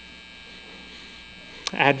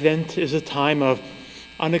Advent is a time of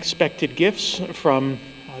unexpected gifts from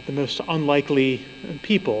the most unlikely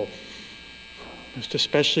people, most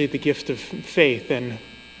especially the gift of faith. And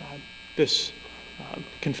this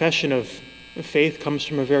confession of faith comes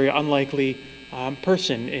from a very unlikely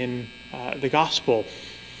person in the gospel,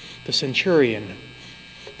 the centurion.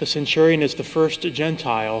 The centurion is the first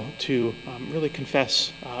Gentile to really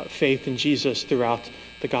confess faith in Jesus throughout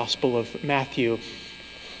the Gospel of Matthew.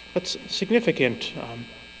 That's significant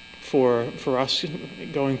for us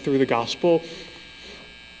going through the Gospel.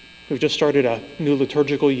 We've just started a new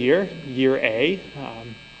liturgical year, Year A,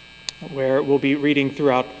 where we'll be reading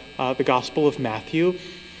throughout the Gospel of Matthew.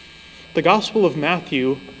 The Gospel of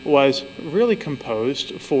Matthew was really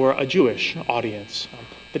composed for a Jewish audience.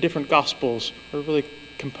 The different Gospels are really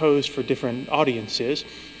composed for different audiences.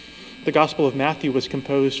 The Gospel of Matthew was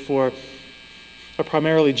composed for a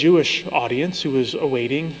primarily Jewish audience who was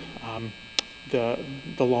awaiting the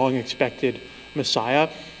long-expected Messiah.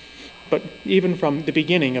 But even from the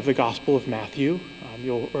beginning of the Gospel of Matthew,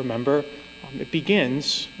 you'll remember, it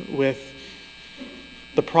begins with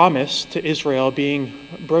the promise to Israel being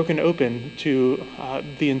broken open to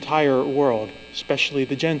the entire world, especially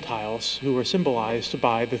the Gentiles, who were symbolized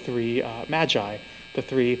by the three Magi. The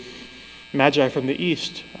three Magi from the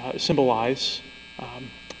east symbolize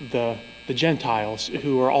the Gentiles,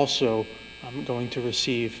 who are also going to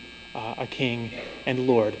receive a king and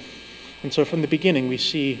Lord. And so from the beginning, we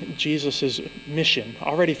see Jesus' mission,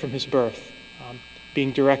 already from his birth,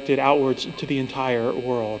 being directed outwards to the entire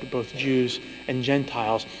world, both Jews and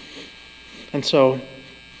Gentiles. And so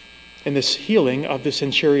in this healing of the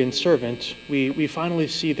centurion's servant, we finally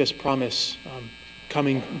see this promise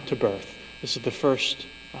coming to birth. This is the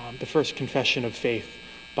first confession of faith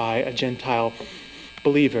by a Gentile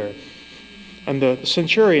believer. And the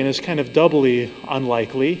centurion is kind of doubly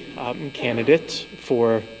unlikely candidate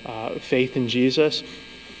for faith in Jesus.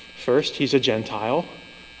 First, he's a Gentile.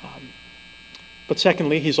 But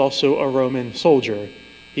secondly, he's also a Roman soldier.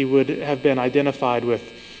 He would have been identified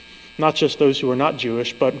with not just those who are not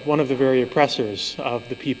Jewish, but one of the very oppressors of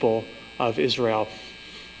the people of Israel.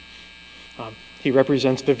 He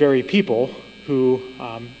represents the very people who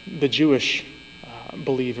the Jewish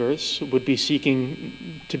believers would be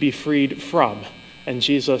seeking to be freed from. And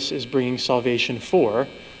Jesus is bringing salvation for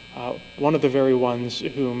one of the very ones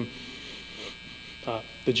whom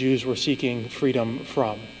the Jews were seeking freedom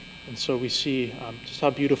from. And so we see just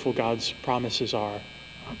how beautiful God's promises are.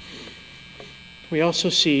 We also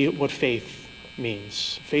see what faith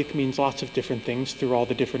means. Faith means lots of different things through all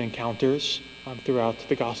the different encounters throughout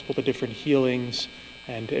the gospel, the different healings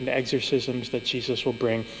and exorcisms that Jesus will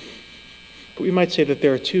bring. But we might say that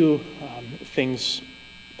there are two things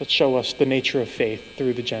that show us the nature of faith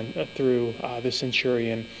through the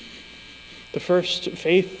centurion. The first,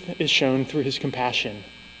 faith is shown through his compassion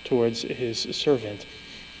towards his servant.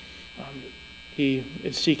 He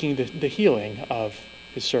is seeking the healing of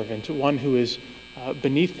his servant, one who is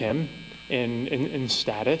beneath him in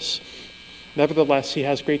status. Nevertheless, he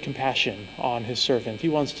has great compassion on his servant. He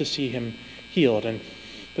wants to see him healed. And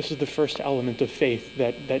this is the first element of faith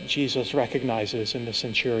that Jesus recognizes in the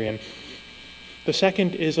centurion. The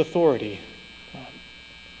second is authority.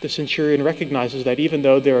 The centurion recognizes that even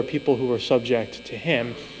though there are people who are subject to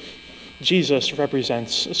him, Jesus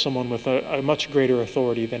represents someone with a much greater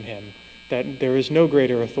authority than him, that there is no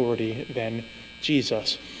greater authority than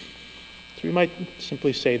Jesus. So we might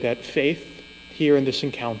simply say that faith here in this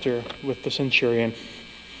encounter with the centurion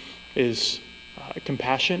is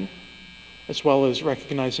compassion, as well as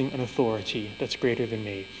recognizing an authority that's greater than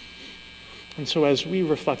me. And so as we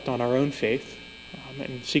reflect on our own faith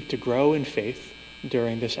and seek to grow in faith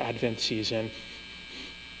during this Advent season,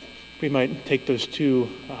 we might take those two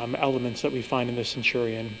elements that we find in the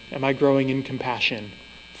centurion. Am I growing in compassion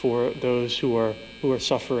for those who are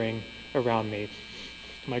suffering around me?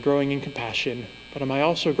 Am I growing in compassion, but am I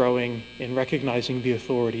also growing in recognizing the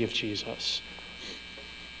authority of Jesus?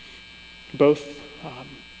 Both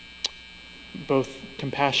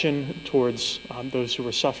compassion towards those who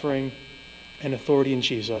are suffering and authority in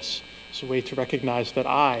Jesus is a way to recognize that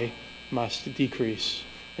I must decrease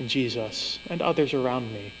and Jesus and others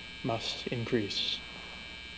around me must increase.